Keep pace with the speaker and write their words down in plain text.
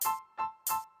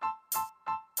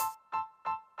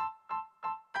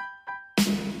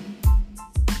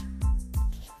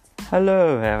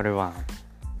Hello everyone,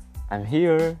 I'm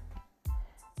here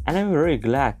and I'm very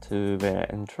glad to be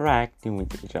interacting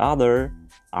with each other,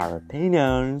 our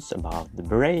opinions about the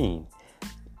brain.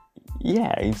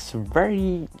 Yeah, it's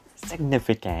very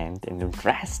significant and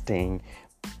interesting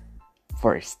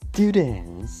for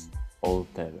students or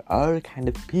the all kind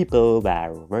of people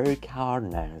that work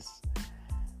hardness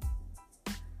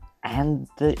and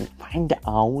they find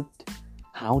out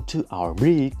how to our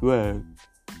brain work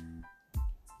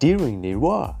during the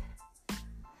work.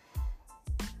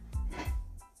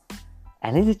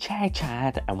 And in the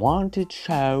chat, I wanted to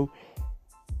show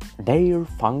their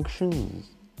functions,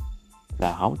 the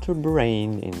outer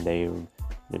brain in their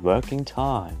working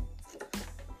time.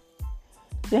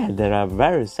 Yeah, there are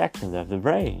various sections of the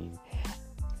brain,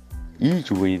 each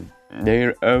with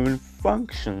their own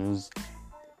functions.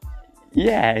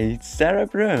 Yeah, it's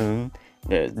cerebrum,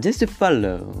 the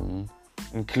encephalon,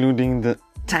 including the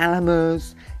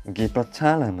thalamus,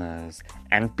 hypothalamus,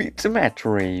 and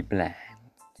pituitary gland.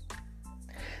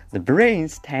 The brain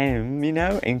stem,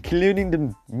 including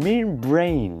the main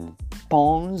brain,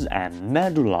 pons, and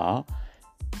medulla,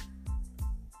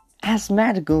 as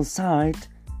medical site,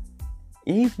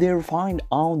 if they find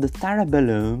out the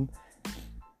cerebellum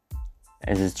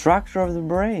as a structure of the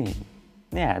brain.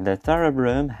 Yeah, the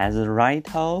cerebrum has a right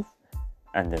half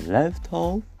and the left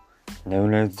half,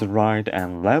 known as the right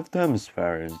and left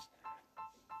hemispheres.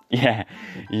 Yeah,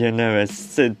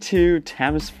 as the two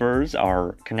hemispheres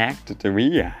are connected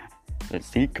via the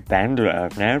thick bundle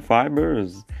of nerve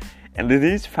fibers, and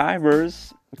these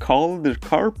fibers called the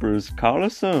corpus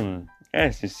callosum.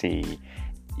 As you see,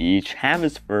 each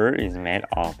hemisphere is made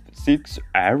of 6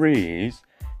 areas.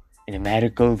 In a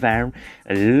medical term,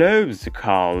 lobes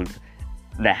called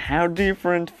that have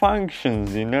different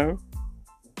functions,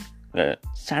 The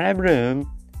cerebrum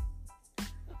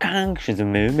conscious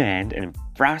movement and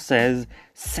process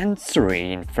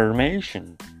sensory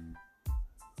information.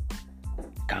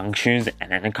 Conscious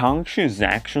and unconscious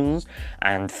actions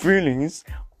and feelings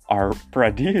are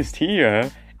produced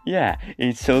here. Yeah,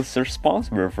 it's also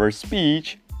responsible for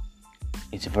speech.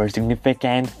 It's very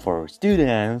significant for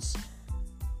students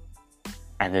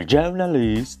and the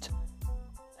journalists.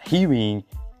 Hearing,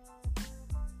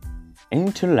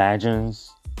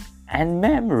 intelligence, and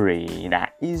memory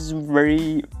that is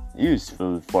very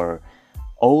useful for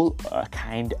all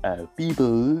kind of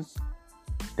people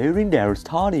during their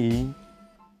study.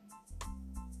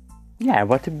 Yeah,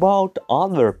 what about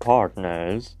other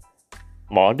partners?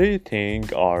 What do you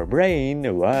think our brain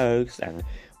works and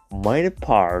many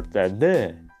parts that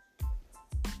do?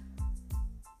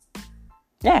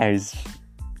 Yes,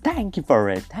 thank you for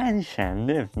your attention,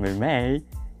 if we may.